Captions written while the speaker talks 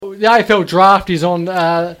the AFL Draft is on,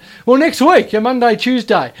 next week, Monday,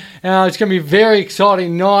 Tuesday. It's going to be a very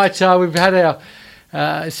exciting night. We've had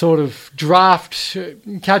our sort of draft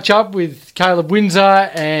catch-up with Caleb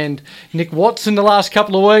Windsor and Nick Watson the last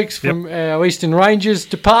couple of weeks from our Eastern Rangers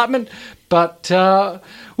department. But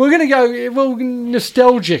we're going to go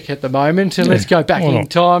nostalgic at the moment, and let's go back in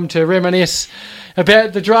time to reminisce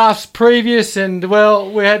about the drafts previous. And,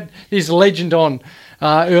 we had this legend on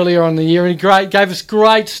earlier on in the year, and he gave us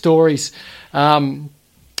great stories about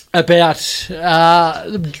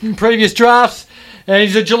the previous drafts. And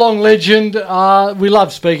he's a Geelong legend. We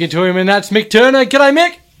love speaking to him, and that's Mick Turner. G'day,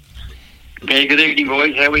 Mick. Yeah, good evening,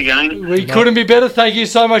 boys. How are we going? We couldn't be better. Thank you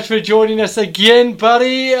so much for joining us again,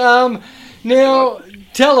 buddy. Now,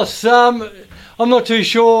 tell us, I'm not too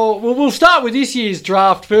sure. Well, we'll start with this year's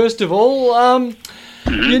draft first of all.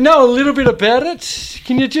 You know a little bit about it.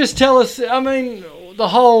 Can you just tell us, the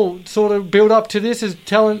whole sort of build-up to this is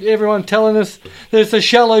everyone telling us that it's a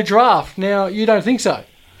shallow draft. Now, you don't think so?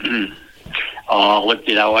 Oh, look,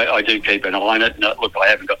 I do keep an eye on it. No, look, I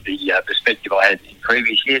haven't got the perspective I had in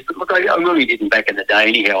previous years, but look, I really didn't back in the day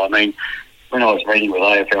anyhow. When I was meeting with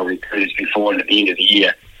AFL recruiters before and at the end of the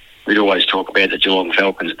year, we'd always talk about the Geelong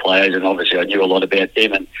Falcons players, and obviously I knew a lot about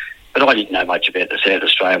them, but I didn't know much about the South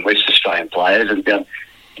Australian, West Australian players. And to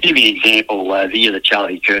give you an example, the year that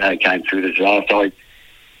Charlie Curnow came through the draft, I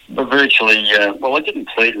didn't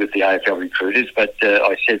plead with the AFL recruiters, but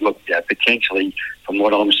I said, look, potentially from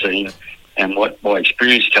what I'm seeing and what my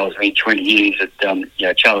experience tells me in 20 years,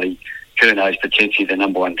 that Charlie Curnow is potentially the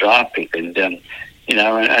number one draft pick. And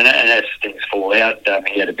as things fall out,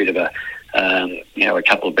 he had a bit of a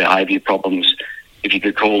couple of behaviour problems, if you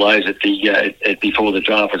could call those, before the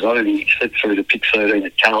draft was on. And he slipped through to pick 13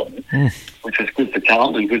 at Carlton, which was good for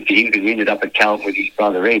Carlton and good for him because he ended up at Carlton with his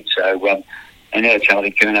brother Ed. So, and now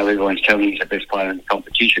Charlie Curnow, everyone's telling me he's the best player in the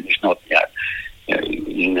competition. He's not,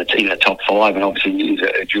 in the top five, and obviously he's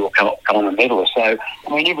a dual Coleman medalist. So,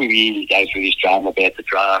 every year he goes through this drama about the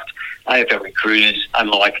draft. AFL recruiters,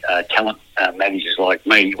 unlike talent managers like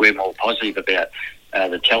me, we're more positive about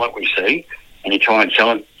the talent we see, and you try and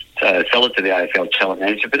sell it to the AFL talent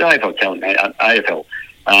manager. But AFL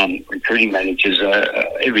recruiting managers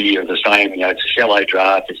every year are the same. It's a shallow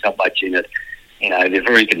draft. There's not much in it. They're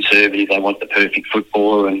very conservative. They want the perfect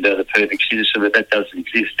footballer and the perfect citizen, but that doesn't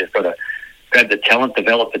exist. They've got to grab the talent,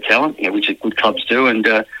 develop the talent, which good clubs do, and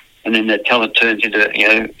then that talent turns into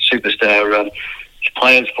superstar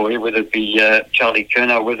players for you, whether it be Charlie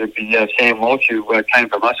Curnow, whether it be Sam Walsh, who came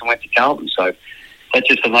from us and went to Carlton. So that's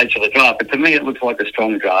just the nature of the draft. But to me, it looks like a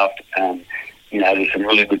strong draft. There's some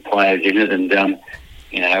really good players in it, and there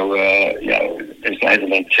hasn't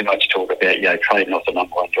been too much talk about trading off the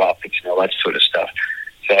number one draft picks and all that sort of stuff.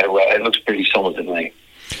 So it looks pretty solid to me.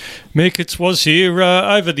 Mick, it's was here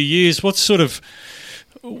over the years. What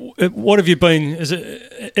have you been? Has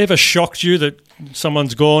it ever shocked you that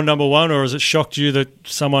someone's gone number one, or has it shocked you that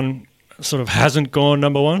someone sort of hasn't gone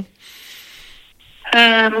number one?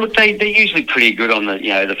 Look, they're usually pretty good on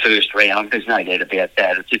the first round. There's no doubt about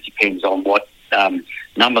that. It just depends on what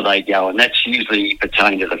number they go, and that's usually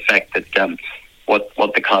pertaining to the fact that what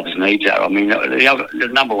the club's needs are. The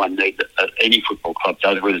number one need that any football club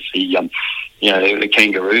does, whether it's the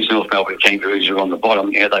Kangaroos, North Melbourne Kangaroos are on the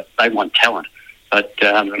bottom. They want talent. But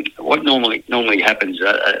what normally happens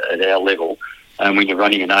at our level, when you're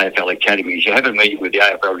running an AFL academy, is you have a meeting with the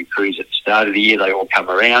AFL recruits at the start of the year. They all come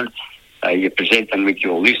around. You present them with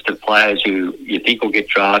your list of players who you think will get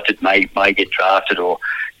drafted, may get drafted, or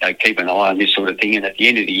keep an eye on this sort of thing. And at the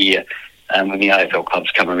end of the year, when the AFL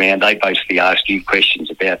clubs come around, they basically ask you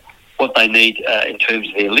questions about what they need in terms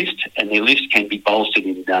of their list, and their list can be bolstered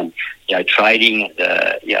in trading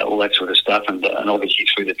and all that sort of stuff, and obviously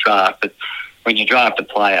through the draft. But when you draft a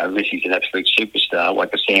player, unless he's an absolute superstar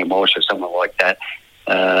like a Sam Walsh or someone like that,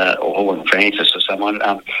 or Horton Francis or someone,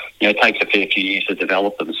 it takes a fair few years to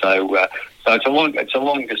develop them. So it's a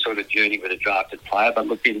longer sort of journey with a drafted player. But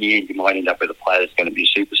look, in the end, you might end up with a player that's going to be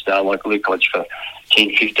a superstar like Luke Hodge for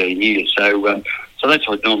 10, 15 years. So that's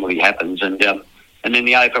what normally happens. And then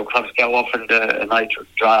the AFL clubs go off and they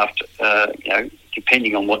draft,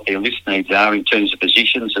 depending on what their list needs are in terms of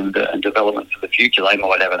positions and development for the future. They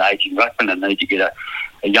might have an ageing ruckman and need to get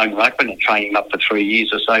a young ruckman and train him up for 3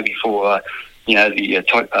 years or so before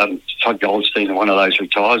Todd Goldstein or one of those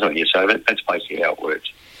retires on you. So that's basically how it works.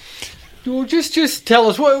 Well, just tell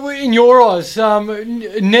us, what in your eyes,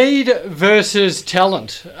 need versus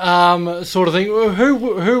talent, sort of thing.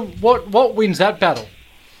 What wins that battle?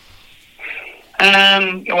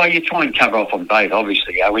 Well, you try and cover off on both,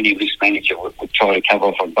 obviously. Any list manager would try to cover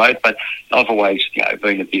off on both, but I've always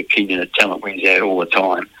been of the opinion that talent wins out all the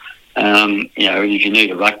time. If you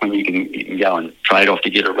need a ruckman, you can go and trade off to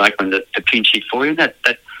get a ruckman to pinch hit for you. That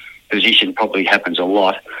position probably happens a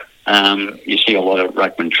lot. You see a lot of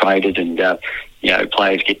ruckman traded, and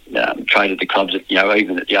players get traded to clubs at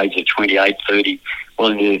even at the age of 28, 30,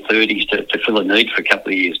 well into their 30s to fill a need for a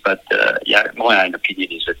couple of years. But my own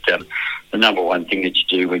opinion is that the number one thing that you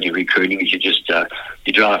do when you're recruiting is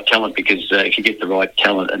you draft talent, because if you get the right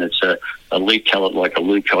talent and it's a elite talent like a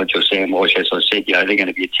Luke Hodge or Sam Walsh, as I said, they're going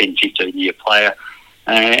to be a 10, 15 year player.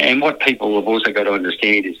 And what people have also got to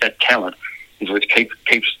understand is that talent is what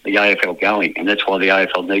keeps the AFL going, and that's why the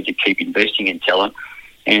AFL need to keep investing in talent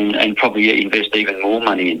and probably invest even more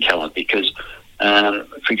money in talent, because, for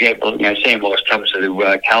example, Sam Walsh comes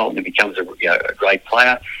to Carlton and becomes a great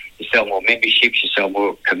player. You sell more memberships, you sell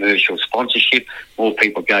more commercial sponsorship, more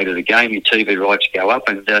people go to the game, your TV rights go up,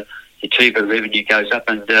 and your TV revenue goes up,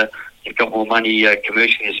 and you've got more money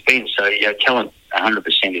commercially to spend. So talent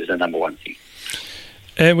 100% is the number one thing.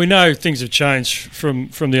 And we know things have changed from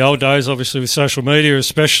the old days, obviously with social media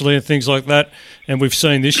especially and things like that. And we've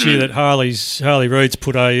seen this year that Harley Reid's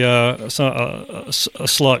put a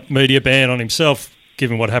slight media ban on himself,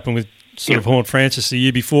 given what happened with of Horn Francis the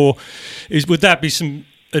year before. Would that be some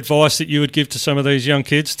advice that you would give to some of these young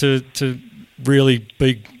kids to really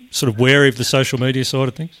be sort of wary of the social media side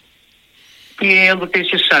of things? Yeah, look, there's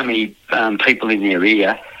just so many people in their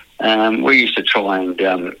ear. We used to try and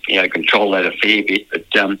control that a fair bit, but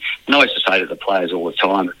and I used to say to the players all the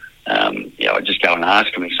time, I'd just go and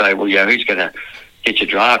ask them and say, well, who's going to get you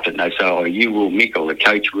drafted? And they say, oh, you will, Mick, or the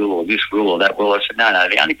coach will, or this will, or that will. I said, no,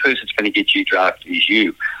 the only person that's going to get you drafted is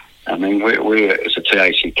you. I mean, we're as a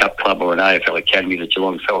TAC Cup club or an AFL Academy, the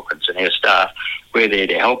Geelong Falcons, and our staff, we're there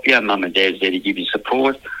to help you. Mum and Dad's there to give you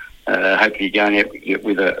support. Hopefully you're going out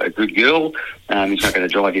with a good girl. He's not going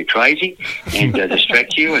to drive you crazy and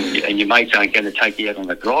distract you, and your mates aren't going to take you out on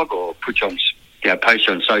the grog or put you on, post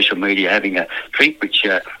you on social media having a drink, which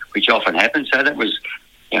often happens. So that was,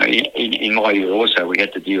 in my year also, we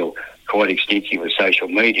had to deal quite extensively with social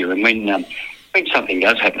media. And when something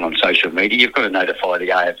does happen on social media, you've got to notify the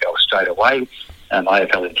AFL straight away,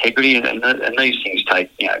 AFL Integrity, and these things take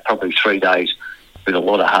probably 3 days with a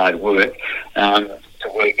lot of hard work. To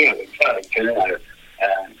work out. Charlie Curnow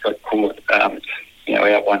got caught,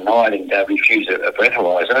 out one night and refused a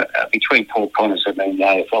breathalyser. Between Paul Connors and the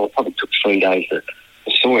AFL, it probably took 3 days to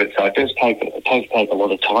sort it. So it does take a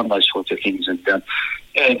lot of time, those sorts of things.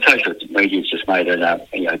 And social media's just made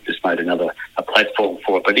another platform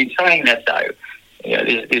for it. But in saying that, though,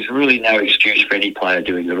 there's really no excuse for any player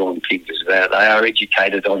doing the wrong thing, because they are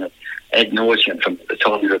educated on it ad nauseum from the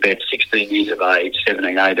time they're about 16 years of age,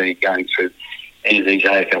 17, 18, going through into these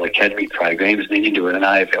AFL Academy programs and then into an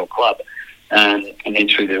AFL club, and then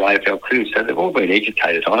through their AFL careers. So they've all been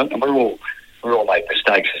educated on it, and we're all make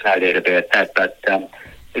mistakes. There's no doubt about that. But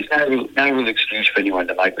there's no real excuse for anyone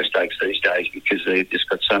to make mistakes these days, because they've just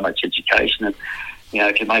got so much education. And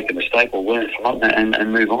if you make a mistake, we'll learn from it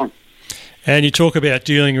and move on. And you talk about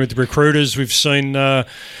dealing with recruiters. We've seen the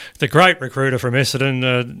great recruiter from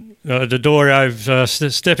Essendon, Dodorio,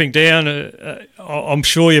 stepping down. I'm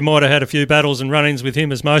sure you might have had a few battles and run-ins with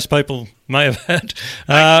him, as most people may have had.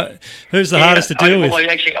 Who's the hardest to deal with? I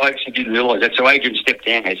actually didn't realise that. So Adrian stepped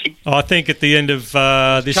down, has he? I think at the end of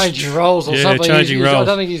this... Changing roles or something. Changing roles. I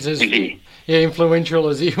don't think he's as influential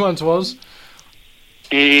as he once was.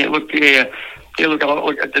 Yeah, look,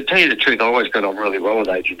 to tell you the truth, I always got on really well with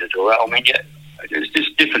Adrian Dodorio. I mean, there's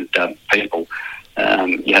just different people.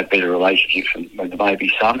 You have better relationships with the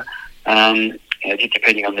baby son, just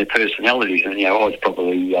depending on their personalities. And, I was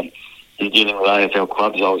probably, in dealing with AFL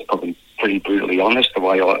clubs, I was probably pretty brutally honest the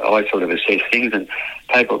way I sort of assess things, and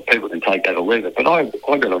people can take that or leave it. But I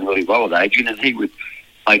got on really well with Adrian, and he would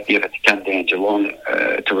make the effort to come down to Geelong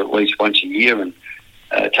to at least once a year and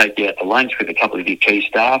take you out to lunch with a couple of your key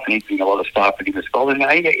staff, and he'd bring a lot of staff with him as well. And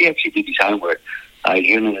he actually did his homework,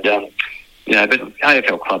 Adrian. And, but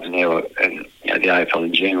AFL clubs now, and the AFL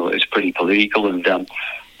in general, is pretty political, and,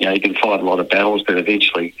 you can fight a lot of battles, but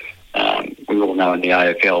eventually, we all know in the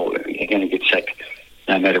AFL, you're going to get sacked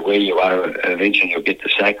no matter where you are. Eventually you'll get the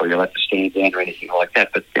sack, or you'll have to stand down or anything like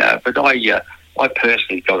that. But I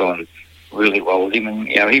personally got on really well with him, and,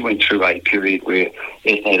 he went through a period where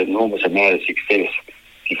there's an enormous amount of success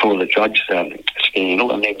before the drugs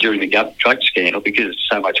scandal, and then during the drug scandal, because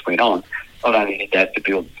so much went on. Not only did they have to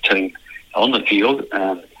build the team on the field,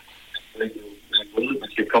 which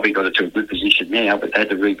they've probably got it to a good position now, but they had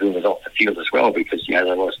to rebuild it off the field as well, because they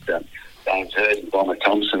lost James Hurd and Bomber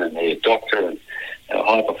Thompson and their doctor and a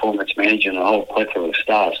high performance manager and a whole plethora of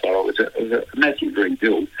staff. So it was a massive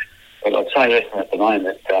rebuild. But I'd say Essendon at the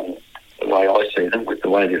moment, the way I see them, with the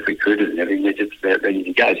way they've recruited and everything. They're just about ready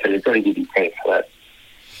to go. So they've got to give him credit for that.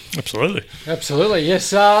 Absolutely,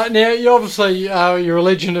 yes. Now you obviously you're a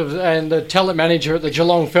legend and the talent manager at the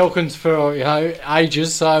Geelong Falcons for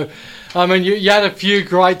ages. So, I mean, you had a few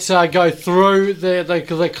greats go through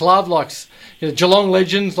the club, like Geelong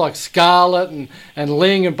legends like Scarlett and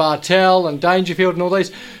Ling and Bartel and Dangerfield and all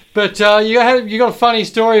these. But you got a funny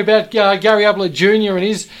story about Gary Ablett Jr.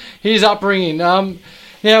 and his upbringing. Now,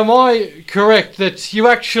 am I correct that you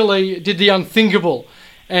actually did the unthinkable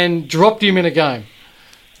and dropped him in a game?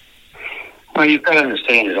 Well, you've got to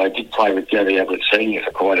understand that I did play with Gary Ablett Senior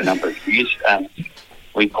for quite a number of years.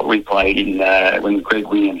 We played in when Greg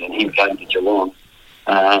Williams and him came to Geelong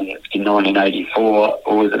in 1984,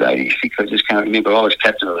 or was it 86? I just can't remember. I was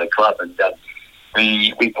captain of the club, and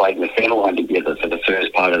we played in the centre line together for the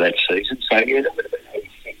first part of that season. So yeah, that would have been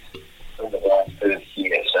 86 on the last first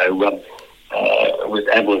year. So with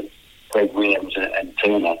Ablett, Greg Williams, and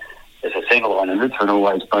Turner as a centre line, and Richmond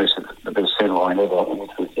always boasted the best centre line ever, which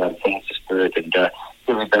was Francis Bird and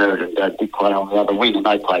Billy Barrett and Dick Clay on the other wing, and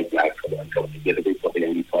they played together. We probably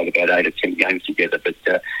only played about 8 or 10 games together, but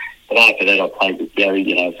after that I played with Gary,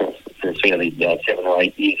 for a fairly 7 or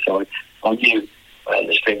 8 years. So I knew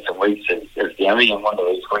the strengths and weaknesses of Gary, and one of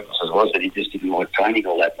those weaknesses was that he just didn't like training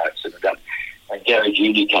all that much. And when Gary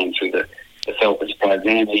Jr. came through the Falcons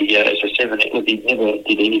program, he as a 7, he never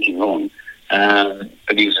did anything wrong.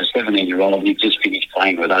 But he was a 17-year-old. He just finished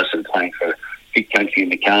playing with us and playing for big country in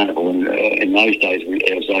the carnival. And in those days,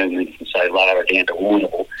 our zone went from, say, Lara down to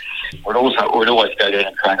Warrnambool. We'd always go down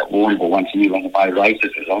and train at Warrnambool once a year when the Mo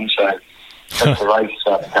races was on. So that's the race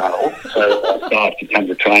carnival. So I could come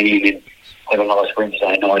to training and have a nice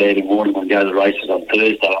Wednesday night out in Warrnambool and go to the races on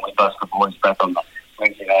Thursday, and we bus the boys back on the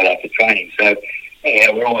Wednesday night after training. So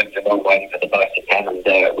we're always along waiting for the bus to come,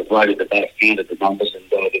 and we've loaded the bus, counted the numbers, and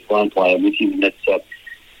there's one player missing, and that's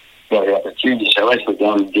Gary Ablett Jr. So as we're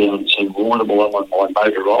going down to Warrnambool, I'm on my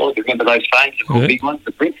Motorola. Do you remember those phones? The big ones,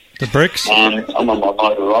 the bricks? The bricks. I'm on my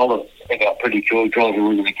Motorola. I think I'm pretty cool, driving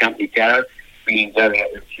around in the company car, bringing Gary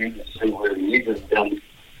Ablett Jr. to see where he is, and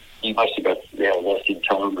he must have got lost in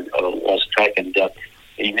time and lost track, and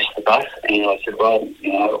he missed the bus. And I said, well,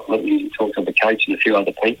 let me talk to the coach and a few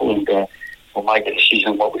other people, and we'll make a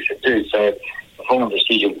decision on what we should do. So the final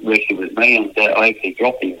decision rested with me, and I actually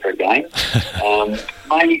dropped him for a game.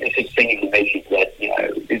 Mainly just sending the message that,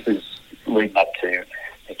 this is leading up to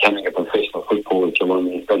becoming a professional footballer,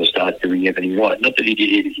 and he's got to start doing everything right. Not that he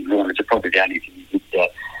did anything wrong, it's probably the only thing he did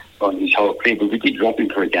on his whole career, but we did drop him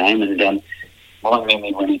for a game, and my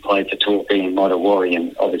memory when he played for Torquay and Motawari,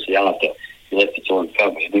 and obviously after he left the Geelong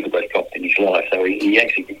Falcons, he never got copped in his life. So he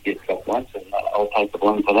actually did get copped once, and I'll take the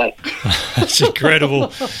blame for that. That's incredible.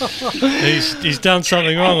 He's done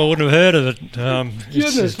something wrong. I wouldn't have heard of it.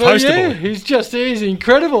 Goodness, but yeah, he's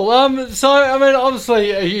incredible. So I mean,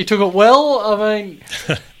 obviously he took it well. I mean,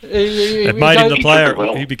 it made him the player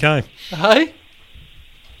he became. Hey.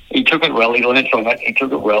 He took it well. He learned from it. He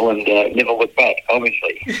took it well, and never looked back.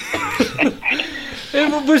 Obviously.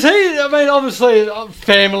 Was he? I mean, obviously,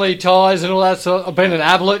 family ties and all that. So, being an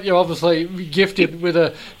Ablett, you're obviously gifted with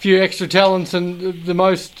a few extra talents than the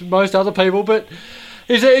most other people. But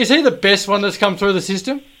is he the best one that's come through the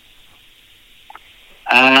system?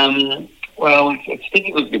 Well, it's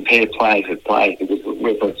difficult to compare players with players because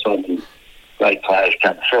we've got so many great players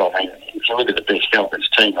come through. I mean, if you look at the best Falcons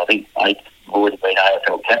team, I think 8 have already been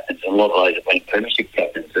AFL captains, and a lot of those have been premiership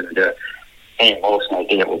captains, and Ian Morse, no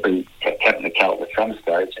doubt, will be captain of Carlton at some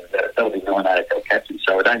stage, and they'll be 9 AFL captains.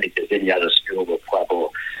 So I don't think there's any other school or club or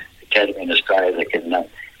academy in Australia that can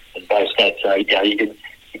boast that. So you can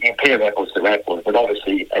compare apples to apples, but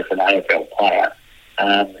obviously as an AFL player,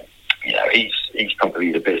 he's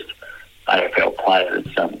probably the best AFL player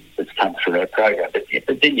that's come through our program.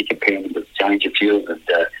 But then you compare him with Dangerfield and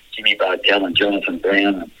Jimmy Bartel and Jonathan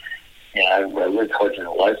Brown and Luke Hodge and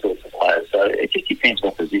all those sorts of players. So it just depends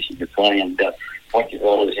what position you play and what your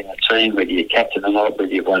role is in the team, whether you're captain or not,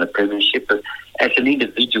 whether you've won a premiership. But as an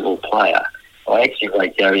individual player, I actually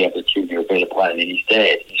rate Gary Ablett Jr. a better player than his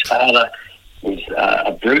dad. His father was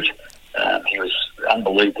a brute. He was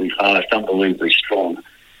unbelievably fast, unbelievably strong.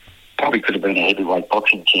 Probably could have been a heavyweight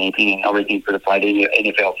boxing champion, and I reckon he could have played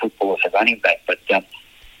NFL football as a running back. But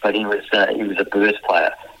he was a burst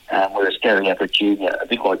player. Whereas Gary Ablett Jr., a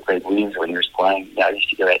bit like Greg Williams when he was playing, he used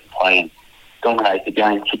to go out and play and dominate the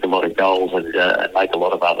game, kick a lot of goals, and make a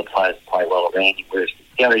lot of other players play well around him. Whereas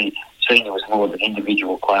Gary Sr. was more of an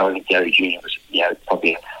individual player, and Gary Jr. was,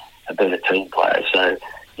 probably a better team player. So,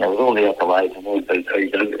 with all the accolades and all the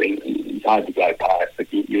he's hard to go past,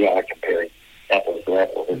 but you are comparing apples to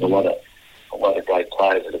apples. There's a lot a lot of great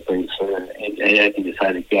players that have been through. And I think to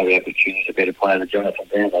say that Gary Abercrombie is a better player than Jonathan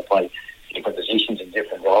Brown. They play different positions in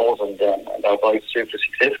different roles, and they're both super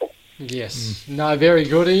successful. Yes. No, very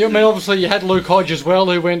good. I mean, obviously you had Luke Hodge as well,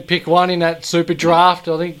 who went pick one in that super draft.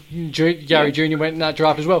 I think Gary Jr. went in that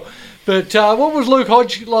draft as well. But what was Luke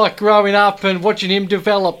Hodge like growing up and watching him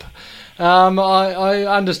develop? I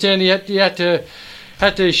understand you had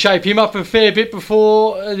to shape him up a fair bit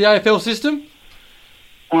before the AFL system.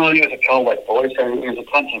 Well, he was a cold-wet boy, so he was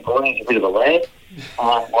a country boy. He was a bit of a lad.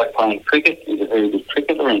 Like playing cricket, he was a very good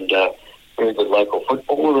cricketer and very good local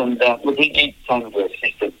footballer. And look, he came into the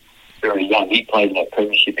system very young. He played in that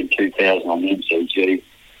premiership in 2000 on the MCG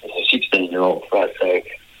as a 16-year-old for us. So,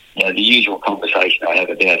 you know, the usual conversation I have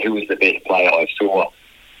about who was the best player I saw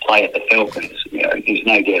play at the Falcons, you know, there's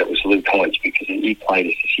no doubt it was Luke Hodge, because he played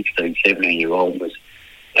as a 16, 17-year-old and was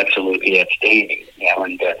absolutely outstanding. You know,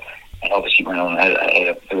 and obviously went on and had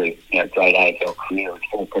a very great AFL career with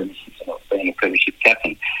 4 premierships and being a premiership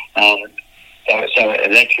captain. So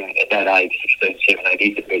actually at that age, 16, 17,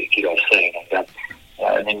 he's the best kid I've seen.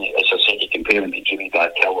 And then, as I said, you compare him to Jimmy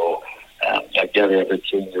Bartel or Gary Abbott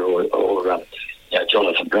Jr. or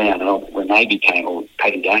Jonathan Brown. And when they became, or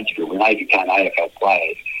Paddy Dangerfield, when they became AFL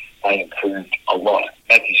players, they improved a lot.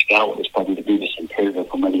 Matthew Scarlett was probably the biggest improvement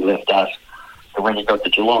from when he left us to when he got to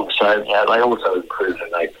Geelong. So they also improved,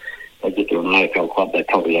 and they get to an AFL club. They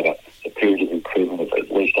probably have a period of improvement of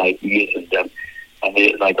at least 8 years, and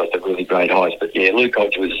they got the really great highs. But Luke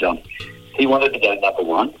Hodge was he wanted to go number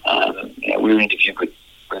one. We were interviewed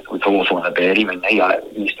with Hawthorn about him, and he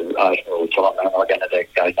used to ask me all the time, "Am I going to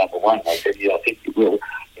go number one?" I said, "Yeah, I think you will."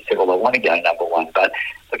 He said, "Well, I want to go number one." But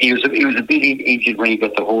look, he was a bit injured when he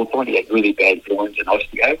got to Hawthorn. He had really bad groins and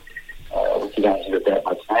osteo, which you don't hear about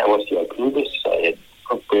much now. Osteopubis, so he had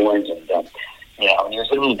crook groins, and he was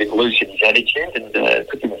a little bit loose in his attitude, and it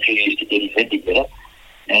took him a few years to get his head together.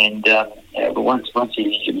 And but once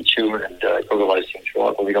he matured and got all those things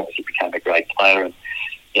right, well, he obviously became a great player, and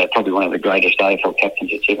probably one of the greatest AFL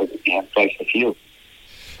captains that's ever graced the field.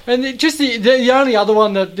 And just the only other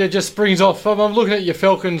one that just springs off, I'm looking at your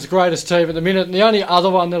Falcons' greatest team at the minute, and the only other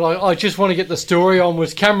one that I just want to get the story on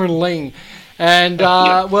was Cameron Ling. And,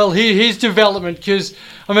 his development, because,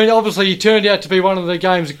 I mean, obviously he turned out to be one of the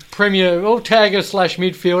game's premier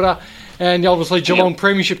tagger/midfielder, and obviously Geelong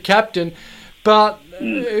premiership captain. But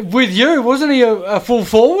with you, wasn't he a full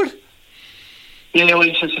forward? Yeah, well,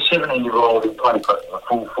 he's just a 17-year-old. He played a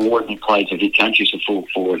full forward. He plays at his country as a full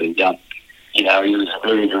forward. And, he was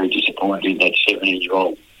very, very disappointed in that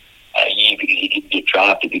 17-year-old year, because he didn't get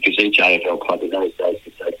drafted, because each AFL club in those days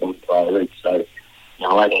could take one player each. So,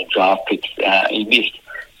 18 draft picks he missed.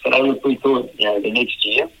 So we thought, the next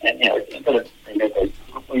year, and, you've got to remember,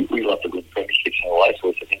 we love to win premierships and all those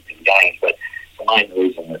sorts of things in games, but the main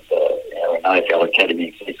reason that an AFL academy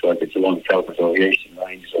exists, like the Geelong Falcons or the Eastern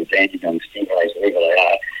Rangers or Dandenong Stingrays, wherever they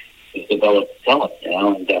are, is develop talent,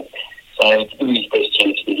 and so to give him his best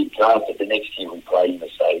chance to get drafted, the next year we play him as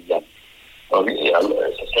a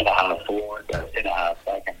centre-half forward, centre-half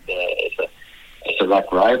back, and as a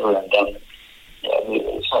ruck rover, and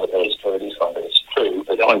it's not about as true this one, but it's true.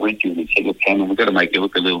 But I went to him and said, "Look, Cameron, we've got to make you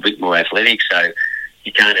look a little bit more athletic, so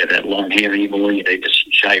you can't have that long hair anymore. You need to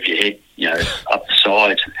shave your head, up the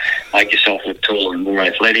sides, make yourself look taller and more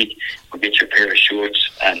athletic. We'll get you a pair of shorts,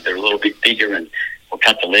 and they're a little bit bigger, and we'll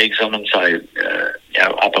cut the legs on them, so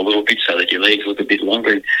up a little bit so that your legs look a bit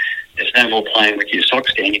longer. There's no more playing with your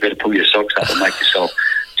socks down. You've got to pull your socks up and make yourself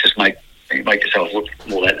look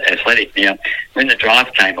more athletic." Now, when the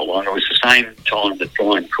draft came along, it was the same time that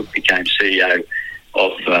Brian Cook became CEO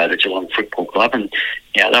of the Geelong Football Club, and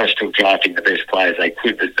they were still drafting the best players they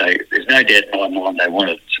could, but there's no doubt in my mind they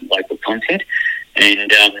wanted some local content,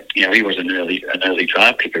 and he wasn't an early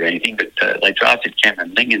draft pick or anything, but they drafted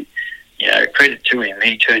Cameron Ling, and credit to him,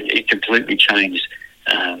 he completely changed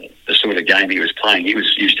the sort of game he was playing. He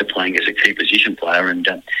was used to playing as a key position player, and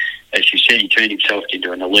as you said, he turned himself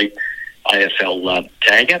into an elite AFL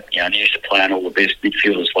tagger, and he used to play on all the best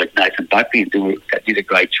midfielders like Nathan Buckley and did a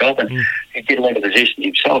great job, and he did a lot of possession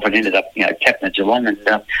himself and ended up captain of Geelong, and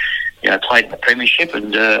played in the premiership,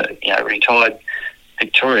 and retired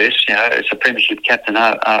victorious as a premiership captain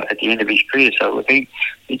at the end of his career. So look, he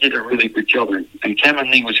did a really good job, and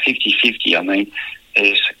Cameron Ling was 50-50. I mean,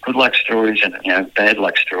 there's good luck stories and bad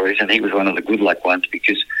luck stories, and he was one of the good luck ones,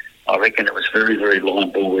 because I reckon it was very, very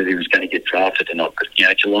line ball whether he was going to get drafted or not. But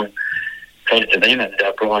Geelong, credit to them, and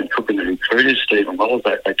Brian Cook and the recruiters, Stephen Wells,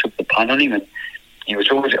 they took the punt on him, and he was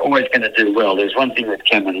always going to do well. There's one thing with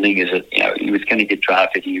Cameron Ling is that he was going to get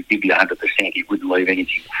drafted. He would give you 100%. He wouldn't leave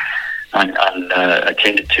anything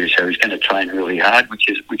attended to. So he's going to train really hard, which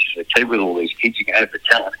is the key with all these kids. You can have the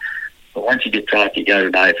talent, but once you get drafted, you go to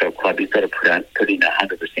an AFL club, you've got to put in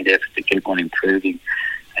 100% effort to keep on improving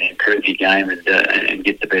and improve your game and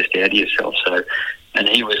get the best out of yourself. So, and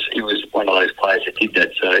he was one of those players that did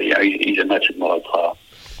that. So he's a much admired player.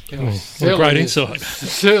 Great insight.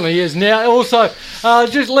 Certainly is. Now, also,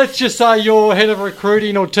 let's just say you're head of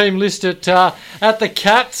recruiting or team list at the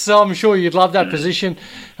Cats. So I'm sure you'd love that position,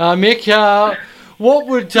 Mick. What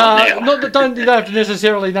would you don't have to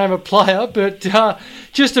necessarily name a player, but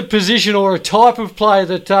just a position or a type of player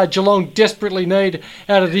that Geelong desperately need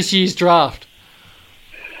out of this year's draft?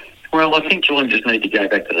 Well, I think Geelong just need to go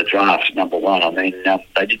back to the draft, number one. I mean,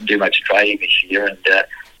 they didn't do much trading this year, and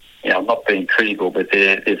I'm not being critical, but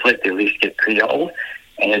they've let their list get pretty old.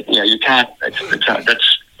 And, you can't, that's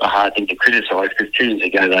a hard thing to criticise, because 2 years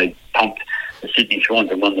ago they pumped the Sydney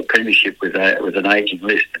Swans and won the premiership with an ageing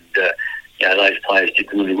list. And, those players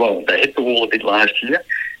did really well. They hit the wall a bit last year.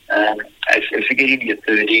 As you get into your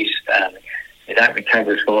 30s, you don't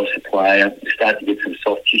recover as well as a player. You start to get some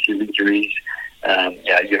soft tissue injuries.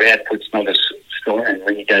 Your output's not as strong. And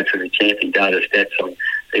when you go through the champion data stats on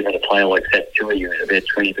even a player like that, Tui, was about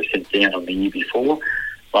 20% down on the year before.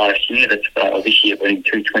 Last year, this year being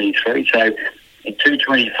 223. So in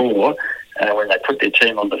 224, when they put their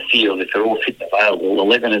team on the field, if they're all fit and available,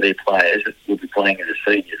 11 of their players that will be playing as a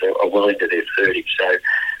seniors are well into their 30s. So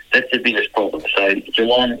that's the biggest problem. So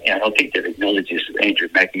Geelong, I think they've acknowledged this, Andrew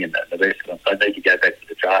Mackie and the rest of them. They need to go back to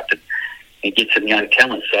the draft and get some young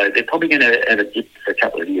talent. So they're probably going to have a dip for a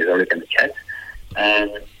couple of years, I reckon, the Cats.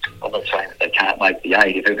 And I'm not saying that they can't make the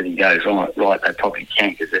 8. If everything goes right, they probably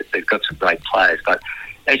can, because they've got some great players. But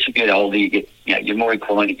as you get older, you're more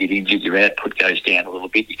inclined to get injured. Your output goes down a little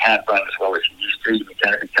bit. You can't run as well as you used to. You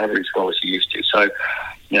can't recover as well as you used to. So,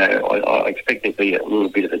 I expect there'll be a little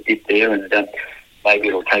bit of a dip there, and maybe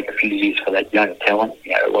it'll take a few years for that young talent,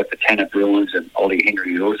 like the Tanner Bruins and Ollie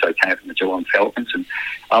Henry, who also came from the Geelong Falcons, and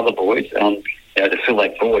other boys, to fill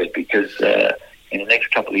that void, because in the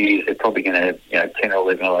next couple of years, they're probably going to have 10 or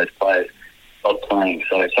 11 of those players not playing.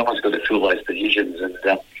 So someone's got to fill those positions, and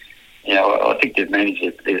I think they've managed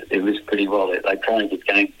their list pretty well. They try and get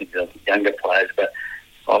games into younger players, but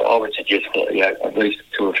I would suggest that at least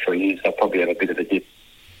 2 or 3 years, they'll probably have a bit of a dip.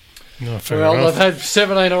 No, they've had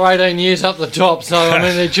 17 or 18 years up the top, so I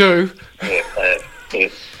mean, they're due.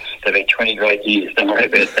 They've been 20 great years. Don't worry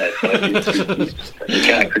about that. So you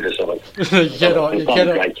can't criticise. They've done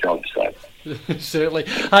a great job. So. Certainly.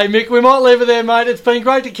 Hey, Mick, we might leave it there, mate. It's been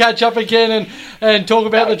great to catch up again and talk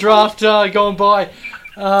about the draft going by.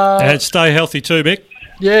 And stay healthy too, Mick.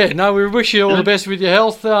 Yeah, no, we wish you all the best with your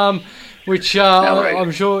health, which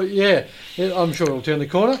I'm sure, I'm sure it'll turn the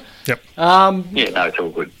corner. Yep. It's all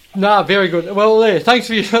good. No, very good. Well, thanks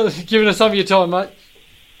for giving us some of your time, mate.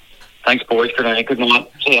 Thanks, boys. Good night. Good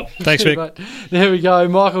night. See ya. Thanks, Mick. There we go.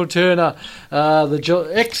 Michael Turner,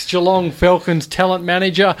 the ex-Geelong Falcons talent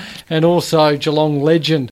manager and also Geelong legend.